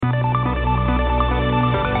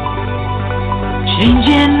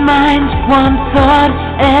Changing minds one thought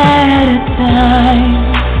at a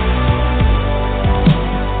time.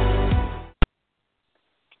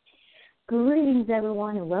 Greetings,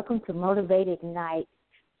 everyone, and welcome to Motivate Ignite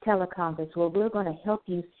teleconference, where we're going to help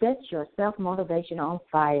you set your self-motivation on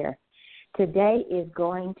fire. Today is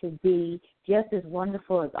going to be just as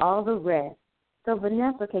wonderful as all the rest. So,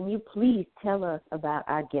 Vanessa, can you please tell us about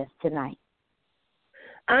our guest tonight?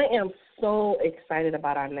 I am so excited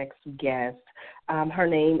about our next guest. Her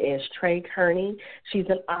name is Tray Kearney. She's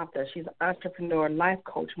an author. She's an entrepreneur, life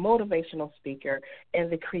coach, motivational speaker,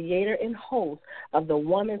 and the creator and host of the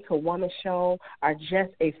Woman to Woman show are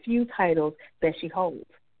just a few titles that she holds.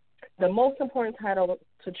 The most important title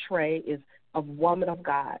to Tray is of Woman of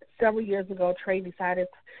God. Several years ago, Tray decided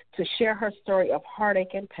to share her story of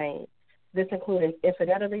heartache and pain. This included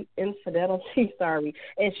infidelity, and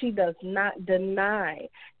she does not deny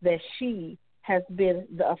that she has been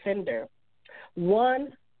the offender.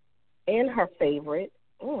 One in her favorite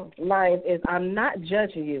lines is, "I'm not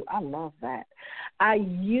judging you." I love that. I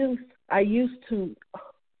used to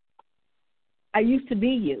be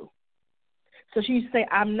you. So she used to say,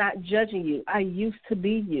 "I'm not judging you. I used to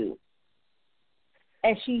be you."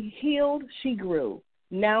 As she healed, she grew.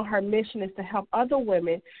 Now her mission is to help other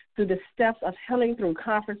women through the steps of healing through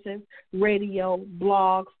conferences, radio,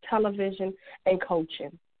 blogs, television, and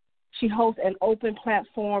coaching. She hosts an open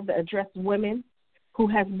platform that addresses women who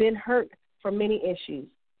have been hurt for many issues.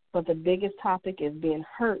 But the biggest topic is being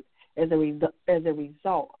hurt as a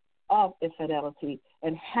result of infidelity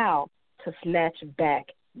and how to snatch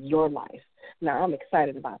back your life. Now, I'm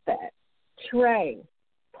excited about that. Tray,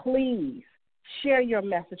 please share your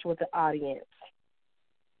message with the audience.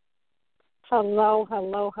 Hello.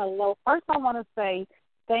 First, I want to say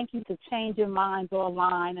thank you to Change Your Minds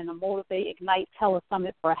Online and the Motivate Ignite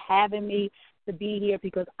TeleSummit for having me to be here,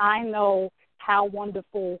 because I know how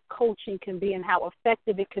wonderful coaching can be and how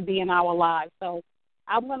effective it can be in our lives. So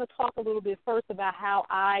I'm going to talk a little bit first about how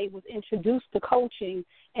I was introduced to coaching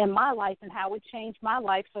in my life and how it changed my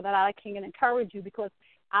life so that I can encourage you, because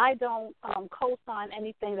I don't co-sign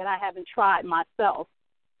anything that I haven't tried myself.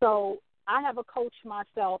 So I have a coach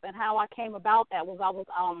myself, and how I came about that was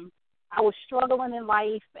I was struggling in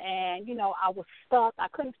life, and, I was stuck. I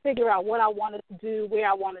couldn't figure out what I wanted to do, where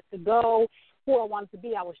I wanted to go, who I wanted to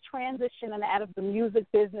be. I was transitioning out of the music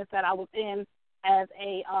business that I was in as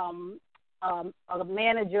a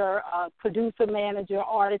manager, a producer manager,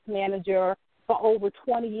 artist manager for over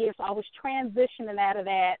 20 years. So I was transitioning out of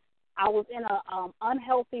that. I was in an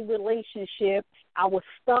unhealthy relationship. I was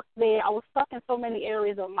stuck there. I was stuck in so many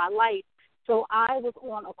areas of my life. So I was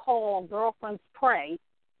on a call, Girlfriends Pray,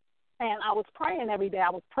 and I was praying every day. I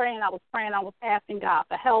was asking God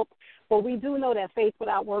for help. But we do know that faith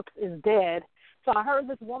without works is dead. So I heard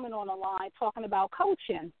this woman on the line talking about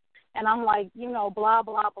coaching. And I'm like, blah,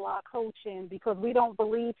 blah, blah, coaching, because we don't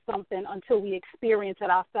believe something until we experience it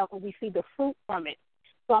ourselves and we see the fruit from it.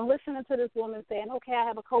 So I'm listening to this woman saying, okay, I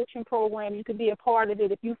have a coaching program. You can be a part of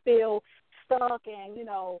it if you feel stuck and,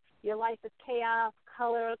 your life is chaos,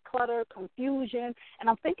 clutter, confusion. And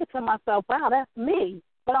I'm thinking to myself, wow, that's me.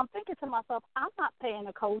 But I'm thinking to myself, I'm not paying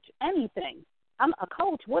a coach anything. I'm a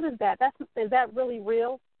coach. What is that? Is that really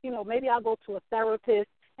real? Maybe I'll go to a therapist,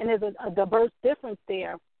 and there's a diverse difference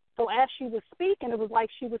there. So as she was speaking, it was like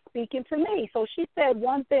she was speaking to me. So she said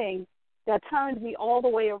one thing that turned me all the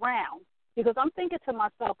way around, because I'm thinking to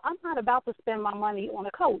myself, I'm not about to spend my money on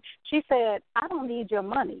a coach. She said, I don't need your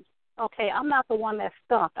money. Okay, I'm not the one that's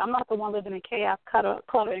stuck. I'm not the one living in chaos, clutter,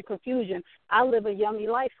 and confusion. I live a yummy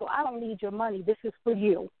life, so I don't need your money. This is for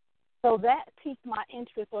you. So that piqued my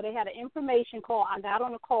interest. So they had an information call. I got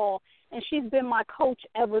on a call, and she's been my coach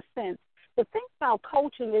ever since. The thing about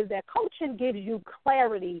coaching is that coaching gives you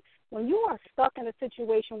clarity. When you are stuck in a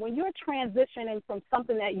situation, when you're transitioning from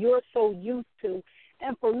something that you're so used to,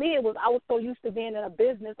 and for me, I was so used to being in a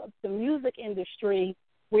business of the music industry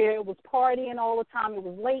where it was partying all the time. It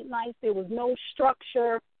was late nights. There was no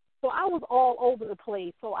structure. So I was all over the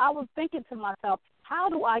place. So I was thinking to myself, how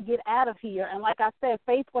do I get out of here? And like I said,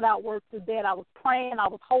 faith without works is dead. I was praying. I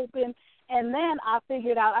was hoping. And then I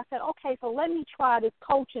figured out, I said, okay, so let me try this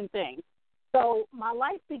coaching thing. So my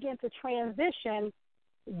life began to transition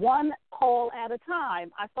one call at a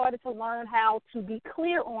time. I started to learn how to be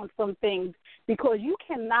clear on some things, because you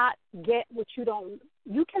cannot get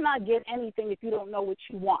anything if you don't know what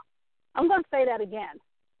you want. I'm going to say that again.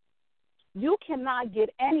 You cannot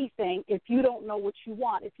get anything if you don't know what you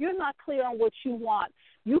want. If you're not clear on what you want,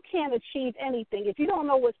 you can't achieve anything. If you don't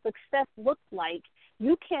know what success looks like,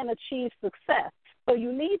 you can't achieve success. So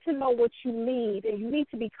you need to know what you need, and you need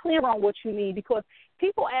to be clear on what you need, because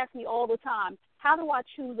people ask me all the time, how do I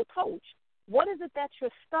choose a coach? What is it that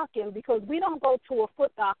you're stuck in? Because we don't go to a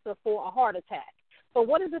foot doctor for a heart attack. So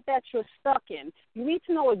what is it that you're stuck in? You need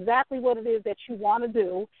to know exactly what it is that you want to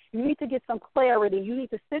do. You need to get some clarity. You need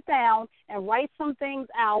to sit down and write some things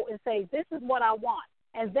out and say, this is what I want.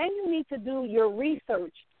 And then you need to do your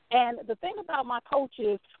research. And the thing about my coach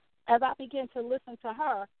is, as I began to listen to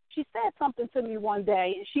her, she said something to me one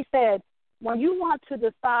day, and she said, when you want to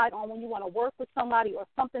decide on when you want to work with somebody or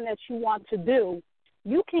something that you want to do,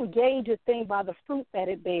 you can gauge a thing by the fruit that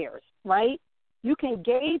it bears, right? You can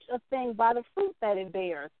gauge a thing by the fruit that it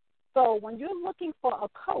bears. So when you're looking for a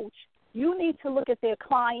coach, you need to look at their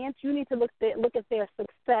clients. You need to look at their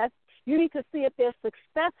success. You need to see if they're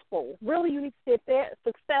successful. Really, you need to see if they're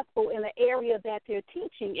successful in the area that they're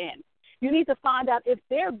teaching in. You need to find out if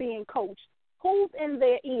they're being coached, who's in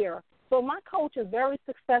their ear. So my coach is very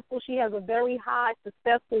successful. She has a very high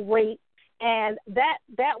successful rate, and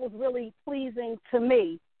that was really pleasing to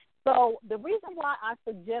me. So the reason why I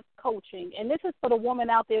suggest coaching, and this is for the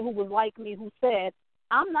woman out there who was like me, who said,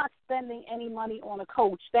 I'm not spending any money on a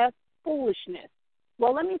coach. That's foolishness.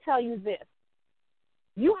 Well, let me tell you this.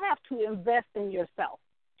 You have to invest in yourself.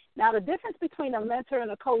 Now, the difference between a mentor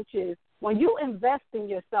and a coach is when you invest in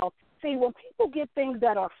yourself, see, when people get things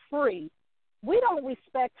that are free, we don't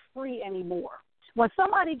respect free anymore. When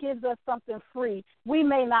somebody gives us something free, we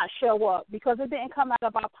may not show up because it didn't come out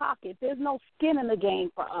of our pocket. There's no skin in the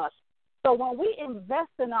game for us. So when we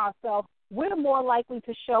invest in ourselves, we're more likely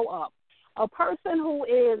to show up. A person who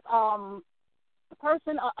is a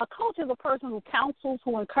coach is a person who counsels,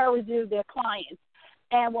 who encourages their clients.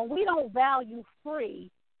 And when we don't value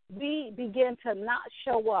free, we begin to not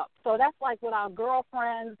show up. So that's like with our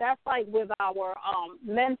girlfriends. That's like with our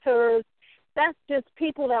mentors. That's just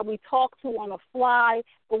people that we talk to on the fly.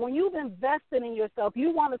 But when you've invested in yourself,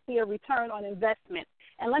 you want to see a return on investment.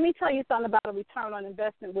 And let me tell you something about a return on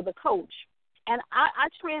investment with a coach. And I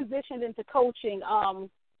transitioned into coaching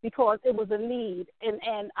because it was a need.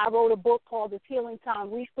 And I wrote a book called It's Healing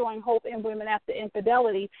Time, Restoring Hope in Women After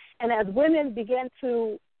Infidelity. And as women began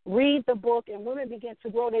to read the book and women began to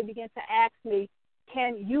grow, they began to ask me,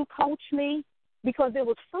 can you coach me? Because there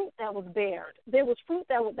was fruit that was bared. There was fruit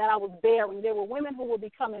that I was bearing. There were women who were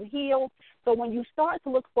becoming healed. So when you start to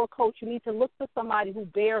look for a coach, you need to look for somebody who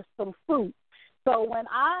bears some fruit. So when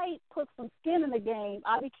I put some skin in the game,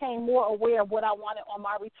 I became more aware of what I wanted on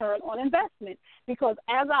my return on investment. Because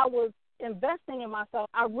as I was investing in myself,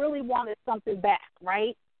 I really wanted something back,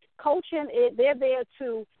 right? Coaching, they're there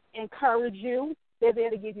to encourage you. They're there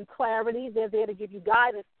to give you clarity. They're there to give you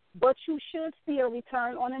guidance. But you should see a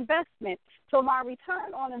return on investment. So my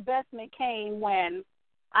return on investment came when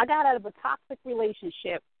I got out of a toxic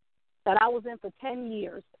relationship that I was in for 10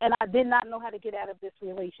 years, and I did not know how to get out of this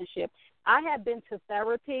relationship. I had been to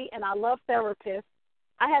therapy, and I love therapists.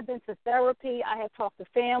 I had been to therapy. I had talked to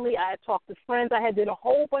family. I had talked to friends. I had did a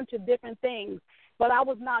whole bunch of different things, but I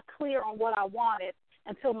was not clear on what I wanted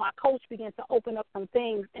until my coach began to open up some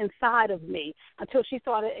things inside of me, until she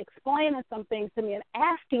started explaining some things to me and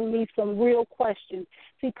asking me some real questions.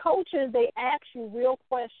 See, coaches, they ask you real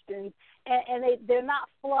questions, and they're not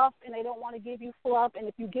fluff, and they don't want to give you fluff, and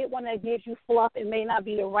if you get one that gives you fluff, it may not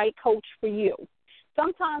be the right coach for you.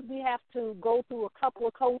 Sometimes we have to go through a couple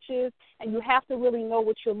of coaches, and you have to really know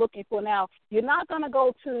what you're looking for. Now, you're not going to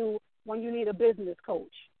go to when you need a business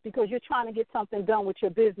coach because you're trying to get something done with your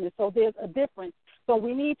business, so there's a difference. So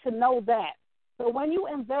we need to know that. So when you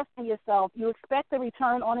invest in yourself, you expect a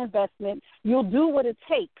return on investment. You'll do what it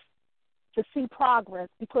takes to see progress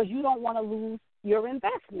because you don't want to lose your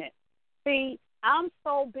investment. See, I'm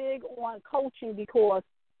so big on coaching because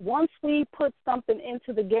once we put something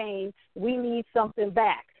into the game, we need something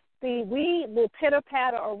back. See, we will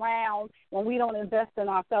pitter-patter around when we don't invest in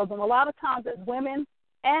ourselves. And a lot of times as women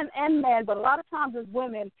and men, but a lot of times as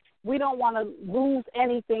women, we don't want to lose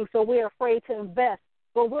anything, so we're afraid to invest.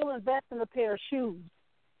 But we'll invest in a pair of shoes.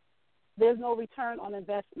 There's no return on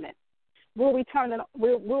investment. We'll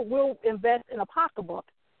invest in a pocketbook.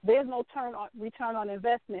 There's no return on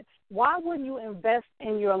investment. Why wouldn't you invest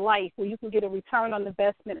in your life where you can get a return on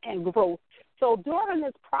investment and growth? So during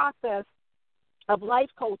this process of life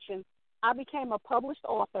coaching, I became a published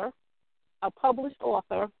author,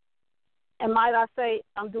 and might I say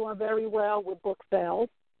I'm doing very well with book sales.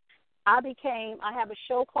 I have a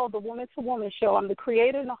show called The Woman to Woman Show. I'm the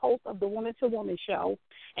creator and the host of The Woman to Woman Show.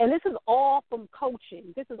 And this is all from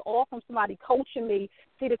coaching. This is all from somebody coaching me.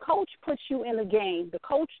 See, the coach puts you in the game. The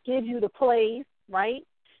coach gives you the plays, right?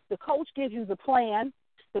 The coach gives you the plan.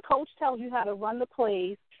 The coach tells you how to run the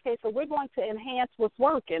plays. Okay, so we're going to enhance what's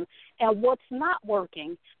working and what's not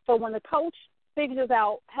working. So when the coach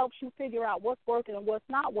helps you figure out what's working and what's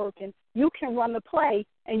not working, you can run the play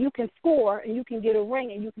and you can score and you can get a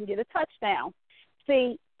ring and you can get a touchdown.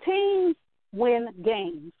 See, teams win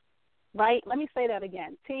games, right? Let me say that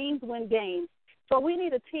again. Teams win games. So we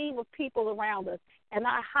need a team of people around us, and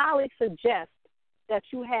I highly suggest that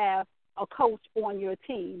you have a coach on your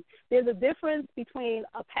team. There's a difference between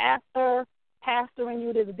a pastor pastoring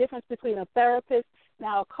you. There's a difference between a therapist.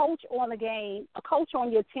 Now, a coach on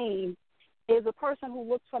your team is a person who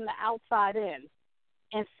looks from the outside in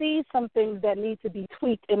and sees some things that need to be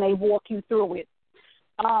tweaked, and they walk you through it.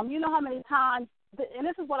 You know how many times, and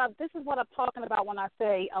this is what I'm talking about when I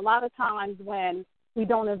say a lot of times when we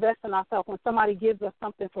don't invest in ourselves, when somebody gives us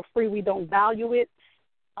something for free, we don't value it.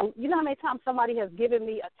 You know how many times somebody has given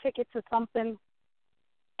me a ticket to something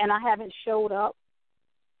and I haven't showed up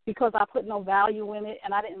because I put no value in it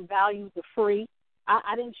and I didn't value the free.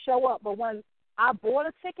 I didn't show up, but when I bought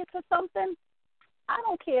a ticket to something, I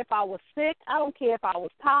don't care if I was sick. I don't care if I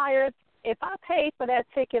was tired. If I paid for that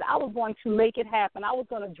ticket, I was going to make it happen. I was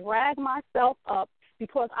going to drag myself up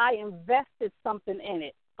because I invested something in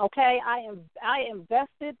it, okay? I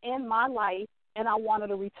invested in my life, and I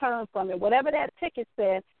wanted a return from it. Whatever that ticket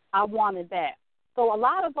said, I wanted that. So a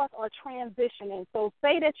lot of us are transitioning. So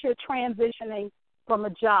say that you're transitioning from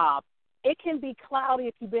a job. It can be cloudy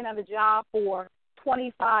if you've been at a job for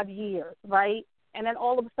 25 years, right? And then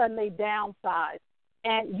all of a sudden they downsize,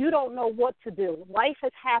 and you don't know what to do. Life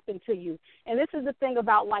has happened to you. And this is the thing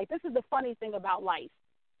about life. This is the funny thing about life.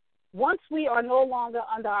 Once we are no longer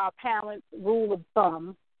under our parents' rule of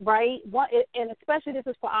thumb, right, and especially this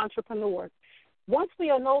is for entrepreneurs, once we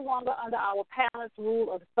are no longer under our parents'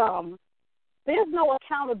 rule of thumb, there's no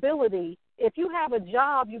accountability. If you have a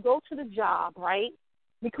job, you go to the job, right,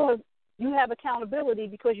 because you have accountability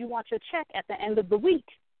because you want your check at the end of the week.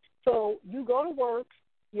 So you go to work,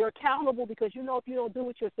 you're accountable because you know if you don't do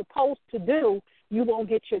what you're supposed to do, you won't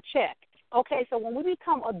get your check. Okay, so when we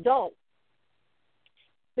become adults,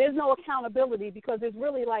 there's no accountability because it's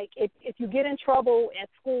really like if you get in trouble at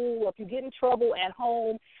school or if you get in trouble at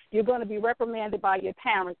home, you're going to be reprimanded by your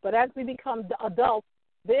parents. But as we become adults,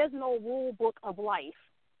 there's no rule book of life.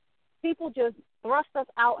 People just thrust us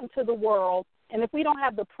out into the world, and if we don't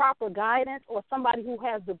have the proper guidance or somebody who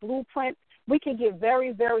has the blueprint, we can get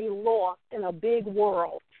very, very lost in a big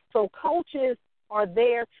world. So coaches are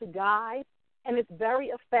there to guide, and it's very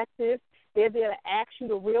effective. They're there to ask you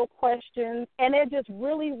the real questions, and they're just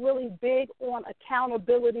really, really big on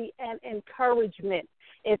accountability and encouragement.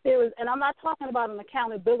 If there is, and I'm not talking about an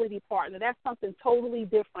accountability partner. That's something totally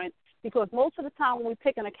different because most of the time when we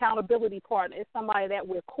pick an accountability partner, it's somebody that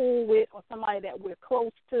we're cool with or somebody that we're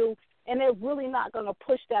close to, and they're really not going to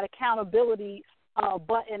push that accountability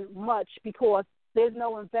button much because there's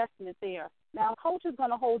no investment there. Now, a coach is going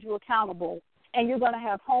to hold you accountable, and you're going to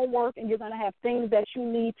have homework and you're going to have things that you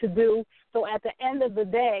need to do. So at the end of the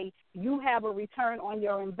day, you have a return on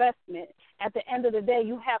your investment. At the end of the day,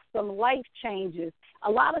 you have some life changes. A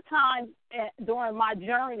lot of times during my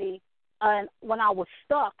journey, when I was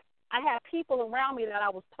stuck, I had people around me that I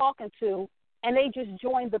was talking to, and they just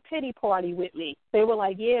joined the pity party with me. They were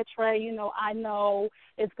like, yeah, Trey, I know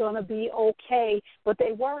it's going to be okay, but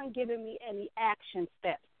they weren't giving me any action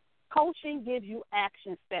steps. Coaching gives you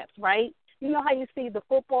action steps, right? You know how you see the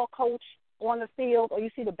football coach on the field or you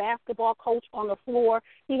see the basketball coach on the floor?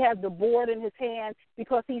 He has the board in his hand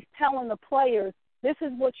because he's telling the players, this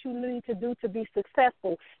is what you need to do to be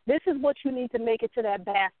successful. This is what you need to make it to that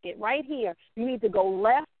basket right here. You need to go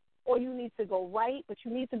left or you need to go right, but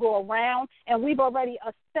you need to go around. And we've already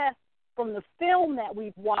assessed from the film that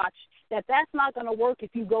we've watched that that's not going to work if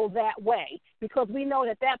you go that way because we know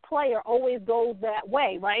that that player always goes that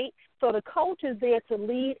way, right? So the coach is there to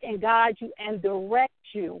lead and guide you and direct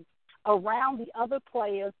you around the other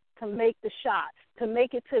players to make the shot, to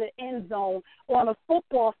make it to the end zone. On a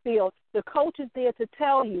football field, the coach is there to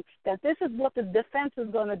tell you that this is what the defense is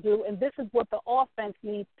going to do and this is what the offense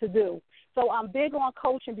needs to do. So I'm big on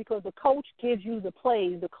coaching because the coach gives you the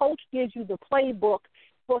plays. The coach gives you the playbook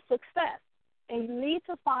for success. And you need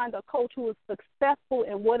to find a coach who is successful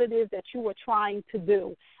in what it is that you are trying to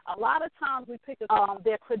do. A lot of times we pick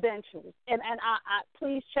their credentials, and I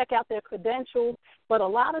please check out their credentials, but a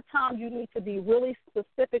lot of times you need to be really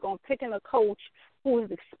specific on picking a coach who has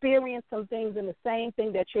experienced some things in the same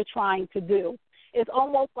thing that you're trying to do. It's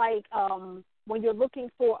almost like when you're looking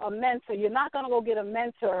for a mentor, you're not going to go get a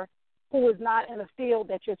mentor who is not in a field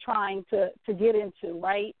that you're trying to get into,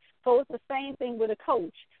 right? So it's the same thing with a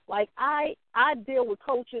coach. Like I deal with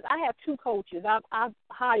coaches. I have two coaches. I've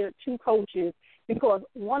hired two coaches because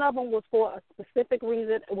one of them was for a specific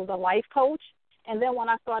reason. It was a life coach. And then when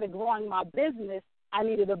I started growing my business, I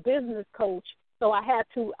needed a business coach. So I had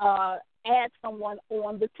to add someone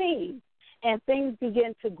on the team. And things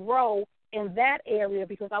began to grow in that area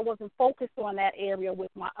because I wasn't focused on that area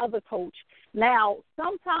with my other coach. Now,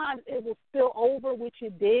 sometimes it will spill over, which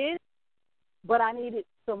it did, but I needed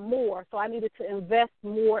some more. So I needed to invest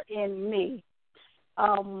more in me.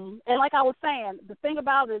 And like I was saying, the thing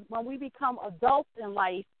about it is when we become adults in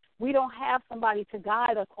life, we don't have somebody to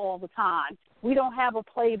guide us all the time. We don't have a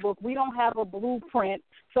playbook. We don't have a blueprint.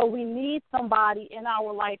 So we need somebody in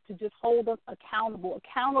our life to just hold us accountable.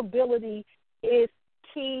 Accountability is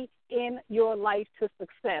key in your life to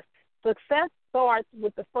success. Success starts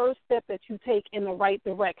with the first step that you take in the right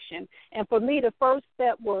direction. And for me, the first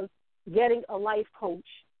step was getting a life coach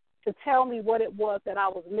to tell me what it was that I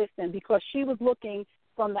was missing, because she was looking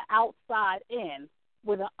from the outside in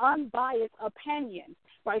with an unbiased opinion,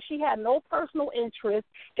 right? She had no personal interest.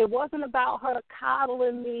 It wasn't about her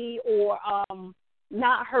coddling me or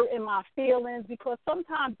not hurting my feelings, because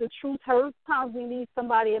sometimes the truth hurts. Sometimes we need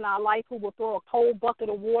somebody in our life who will throw a cold bucket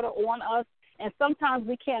of water on us, and sometimes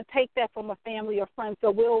we can't take that from a family or friend,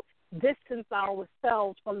 so we'll distance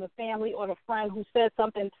ourselves from the family or the friend who said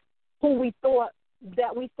something who we thought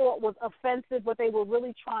was offensive, but they were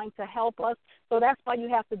really trying to help us. So that's why you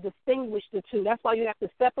have to distinguish the two. That's why you have to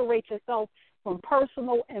separate yourself from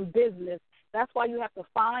personal and business. That's why you have to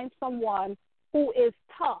find someone who is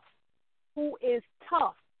tough,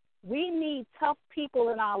 We need tough people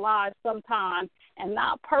in our lives sometimes, and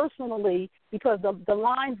not personally, because the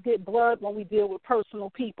lines get blurred when we deal with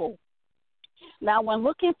personal people. Now, when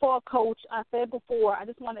looking for a coach, I said before, I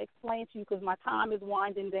just want to explain to you because my time is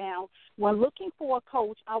winding down. When looking for a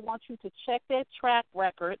coach, I want you to check their track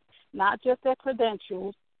record, not just their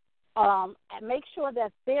credentials, and make sure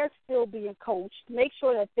that they're still being coached, make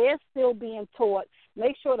sure that they're still being taught,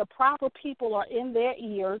 make sure the proper people are in their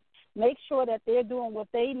ears, make sure that they're doing what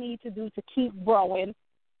they need to do to keep growing.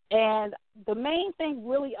 And the main thing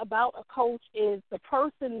really about a coach is the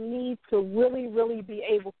person needs to really, really be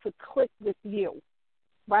able to click with you,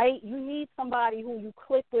 right? You need somebody who you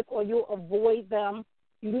click with or you'll avoid them.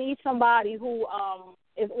 You need somebody who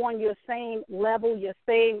is on your same level, your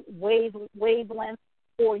same wavelength,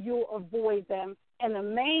 or you'll avoid them. And the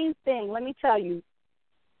main thing, let me tell you,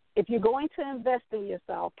 if you're going to invest in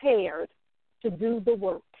yourself, paired to do the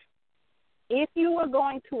work. If you are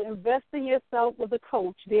going to invest in yourself with a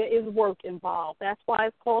coach, there is work involved. That's why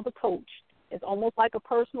it's called a coach. It's almost like a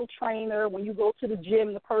personal trainer. When you go to the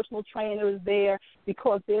gym, the personal trainer is there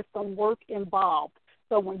because there's some work involved.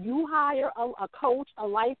 So when you hire a coach, a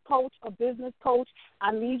life coach, a business coach,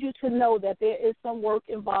 I need you to know that there is some work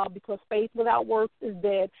involved, because faith without works is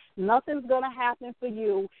dead. Nothing's going to happen for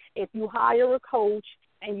you if you hire a coach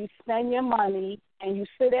and you spend your money and you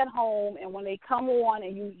sit at home, and when they come on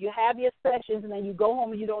and you have your sessions and then you go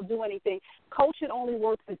home and you don't do anything. Coaching only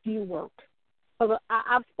works if you work. So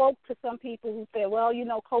I've spoke to some people who said, well,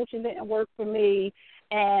 coaching didn't work for me,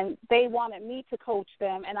 and they wanted me to coach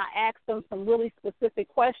them, and I asked them some really specific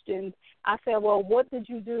questions. I said, well, what did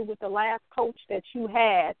you do with the last coach that you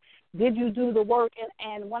had? Did you do the work?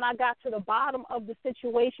 And when I got to the bottom of the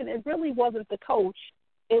situation, it really wasn't the coach.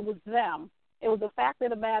 It was them. It was the fact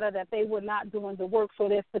of the matter that they were not doing the work, so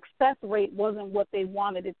their success rate wasn't what they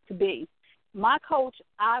wanted it to be. My coach,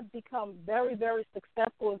 I've become very, very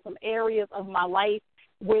successful in some areas of my life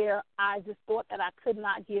where I just thought that I could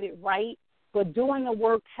not get it right, but doing the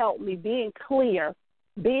work helped me, being clear,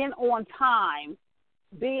 being on time,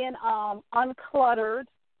 being uncluttered,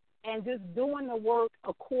 and just doing the work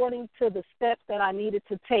according to the steps that I needed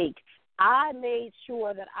to take. I made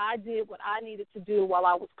sure that I did what I needed to do while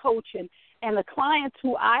I was coaching. And the clients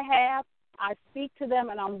who I have, I speak to them,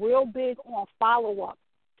 and I'm real big on follow-up.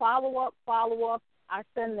 Follow-up. I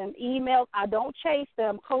send them emails. I don't chase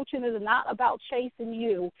them. Coaching is not about chasing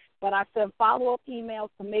you, but I send follow-up emails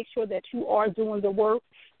to make sure that you are doing the work,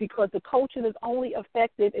 because the coaching is only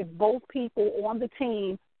effective if both people on the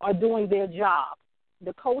team are doing their job.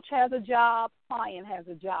 The coach has a job, client has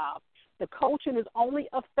a job. The coaching is only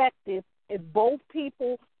effective if both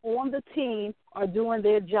people on the team are doing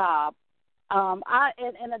their job. And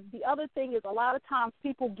the other thing is, a lot of times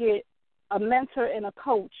people get a mentor and a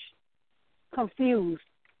coach confused.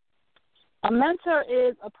 A mentor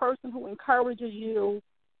is a person who encourages you,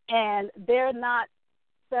 and they're not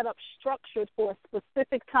set up structured for a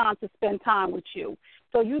specific time to spend time with you.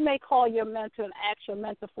 So you may call your mentor and ask your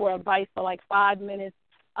mentor for advice for like 5 minutes.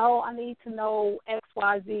 Oh, I need to know X,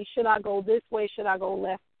 Y, Z. Should I go this way? Should I go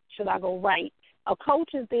left? Should I go right? A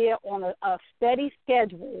coach is there on a steady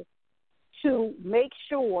schedule, to make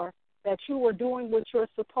sure that you are doing what you're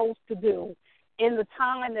supposed to do in the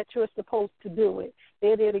time that you're supposed to do it.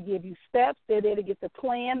 They're there to give you steps. They're there to get the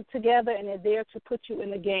plan together, and they're there to put you in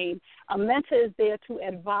the game. A mentor is there to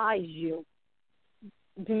advise you.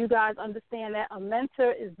 Do you guys understand that? A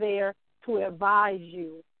mentor is there to advise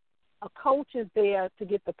you. A coach is there to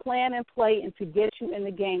get the plan in play and to get you in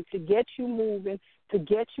the game, to get you moving, to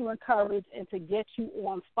get you encouraged, and to get you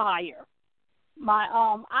on fire.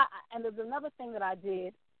 And there's another thing that I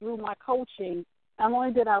did through my coaching. Not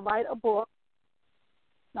only did I write a book,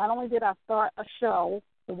 not only did I start a show,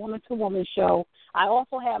 the Woman to Woman show, I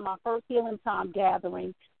also had my first Healing Time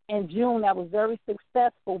gathering in June that was very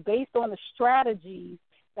successful based on the strategies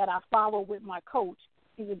that I follow with my coach.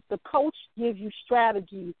 The coach gives you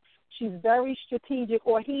strategies. She's very strategic,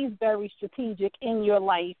 or he's very strategic in your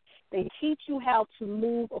life. They teach you how to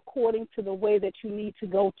move according to the way that you need to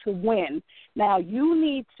go to win. Now, you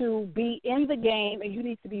need to be in the game, and you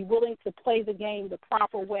need to be willing to play the game the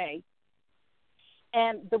proper way.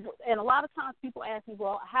 And a lot of times people ask me,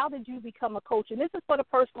 well, how did you become a coach? And this is for the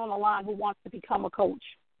person on the line who wants to become a coach.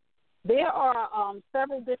 There are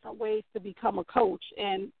several different ways to become a coach,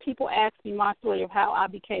 and people ask me my story of how I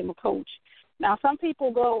became a coach. Now, some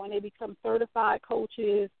people go and they become certified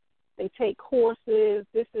coaches. They take courses.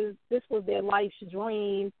 This was their life's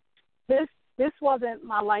dream. This wasn't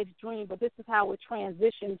my life's dream, but this is how it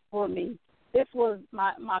transitioned for me. This was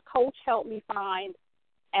my coach helped me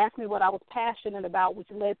asked me what I was passionate about, which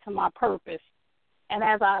led to my purpose. And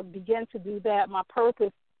as I began to do that, my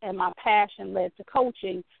purpose and my passion led to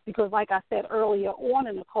coaching, because like I said earlier on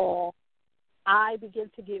in the call, I began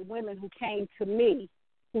to get women who came to me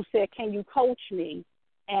who said, can you coach me?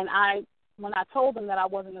 And when I told them that I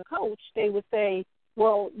wasn't a coach, they would say,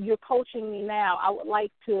 well, you're coaching me now. I would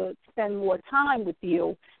like to spend more time with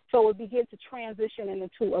you. So it began to transition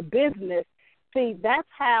into a business. See, that's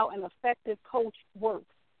how an effective coach works.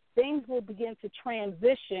 Things will begin to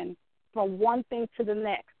transition from one thing to the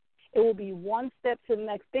next. It will be one step to the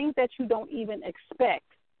next, things that you don't even expect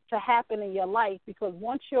to happen in your life, because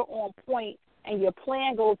once you're on point and your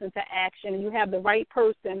plan goes into action and you have the right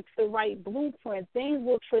person, the right blueprint, things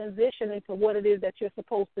will transition into what it is that you're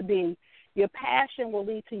supposed to be. Your passion will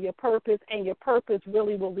lead to your purpose, and your purpose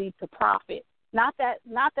really will lead to profit. Not that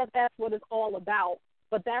that's what it's all about,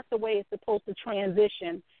 but that's the way it's supposed to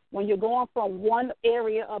transition. When you're going from one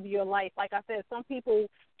area of your life, like I said, some people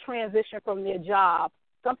transition from their job.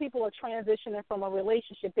 Some people are transitioning from a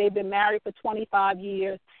relationship. They've been married for 25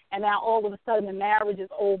 years, and now all of a sudden the marriage is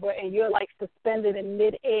over, and you're like suspended in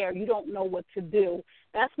midair. You don't know what to do.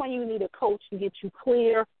 That's when you need a coach to get you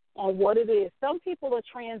clear on what it is. Some people are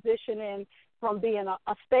transitioning from being a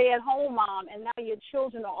stay-at-home mom, and now your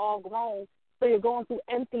children are all grown, so you're going through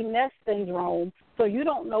empty nest syndrome, so you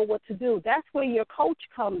don't know what to do. That's where your coach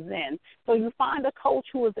comes in. So you find a coach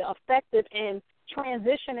who is effective in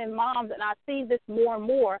transitioning moms, and I see this more and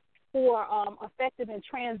more, who are effective in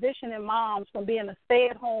transitioning moms from being a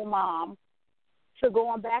stay-at-home mom to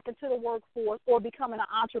going back into the workforce or becoming an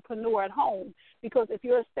entrepreneur at home. Because if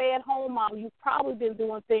you're a stay-at-home mom, you've probably been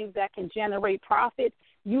doing things that can generate profit.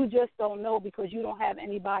 You just don't know because you don't have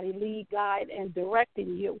anybody lead, guide, and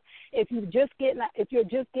directing you. If you're just getting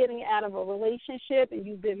out of a relationship and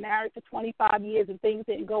you've been married for 25 years and things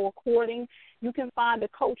didn't go according, you can find a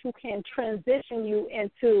coach who can transition you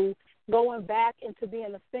into going back into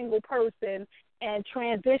being a single person, and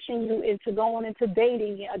transition you into going into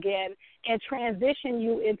dating again, and transition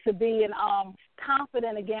you into being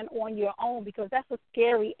confident again on your own, because that's a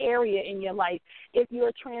scary area in your life. If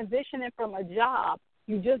you're transitioning from a job,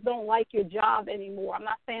 you just don't like your job anymore. I'm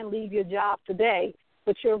not saying leave your job today,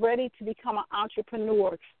 but you're ready to become an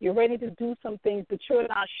entrepreneur. You're ready to do some things, but you're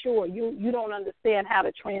not sure. You don't understand how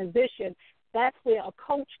to transition. That's where a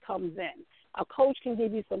coach comes in. A coach can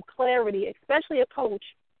give you some clarity, especially a coach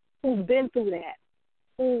who's been through that,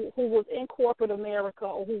 who was in corporate America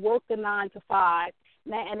or who worked a 9-to-5,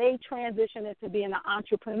 and they transition into being an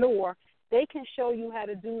entrepreneur. They can show you how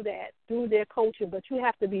to do that through their coaching, but you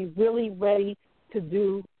have to be really ready to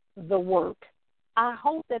do the work. I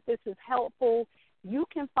hope that this is helpful. You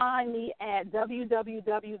can find me at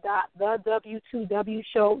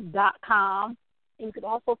www.thew2wshow.com. You can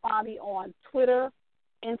also find me on Twitter,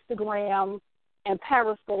 Instagram, and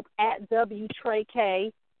Periscope at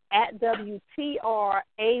WTrayK, at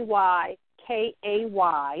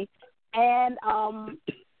WTRAYKAY. And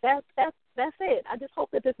that's it. I just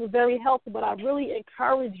hope that this was very helpful, but I really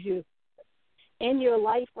encourage you in your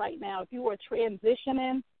life right now, if you are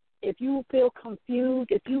transitioning, if you feel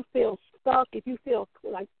confused, if you feel stuck, if you feel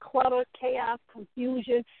like clutter, chaos,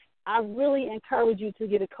 confusion, I really encourage you to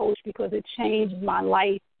get a coach because it changed my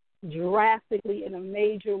life drastically in a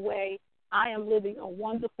major way. I am living a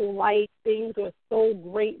wonderful life. Things are so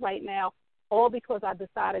great right now, all because I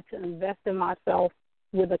decided to invest in myself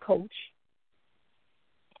with a coach.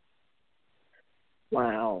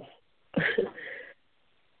 Wow.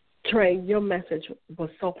 Tray, your message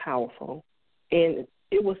was so powerful, and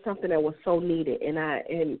it was something that was so needed. And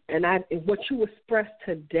what you expressed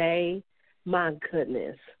today, my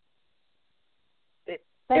goodness, it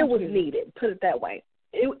was needed. Put it that way.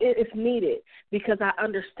 It's needed because I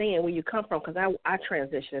understand where you come from because I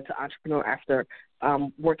transitioned into entrepreneur after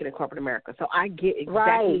working in corporate America. So I get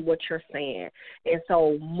exactly what you're saying. And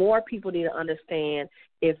so more people need to understand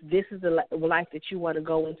if this is the life that you want to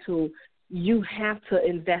go into, you have to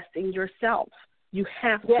invest in yourself. You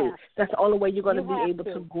have to. That's the only way you're going to be able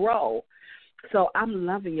to grow. So I'm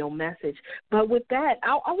loving your message. But with that,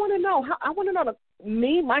 I want to know,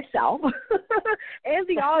 myself, and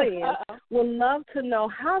the audience would love to know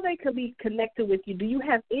how they could be connected with you. Do you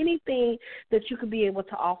have anything that you could be able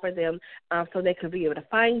to offer them so they could be able to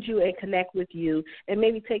find you and connect with you and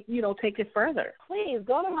maybe take it further? Please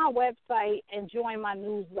go to my website and join my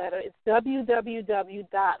newsletter. It's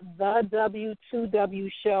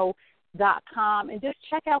www.thewtwoshow.com, and just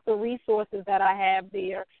check out the resources that I have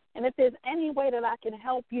there. And if there's any way that I can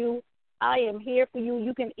help you, I am here for you.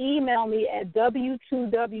 You can email me at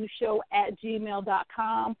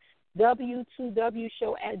w2wshow@gmail.com,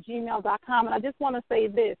 w2wshow@gmail.com. And I just want to say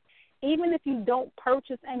this. Even if you don't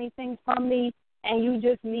purchase anything from me and you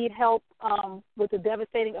just need help with the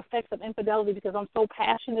devastating effects of infidelity because I'm so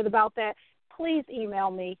passionate about that, please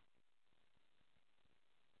email me.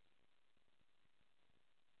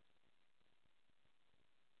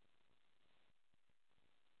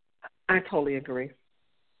 I totally agree.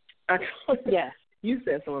 Yes. You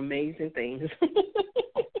said some amazing things.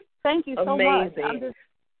 Thank you so much.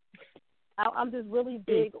 I'm just really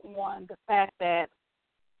big on the fact that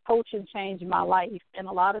coaching changed my life. And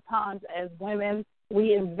a lot of times as women,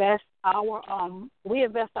 we invest our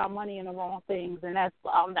money in the wrong things, and that's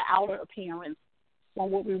the outer appearance.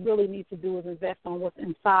 When what we really need to do is invest on what's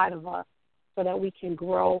inside of us so that we can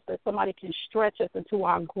grow, so that somebody can stretch us into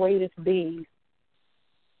our greatest being.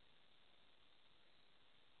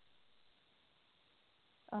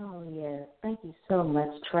 Oh, yes. Thank you so much,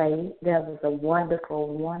 Tray. That was a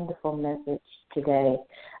wonderful, wonderful message today.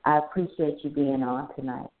 I appreciate you being on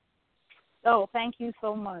tonight. Oh, thank you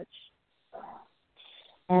so much.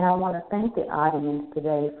 And I want to thank the audience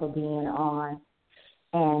today for being on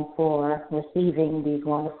and for receiving these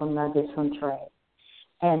wonderful nuggets from Tray.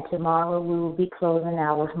 And tomorrow we will be closing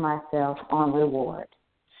out with myself on reward.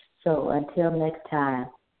 So until next time,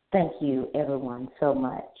 thank you, everyone, so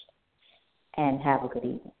much. And have a good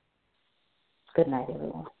evening. Good night,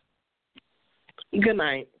 everyone. Good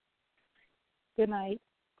night. Good night.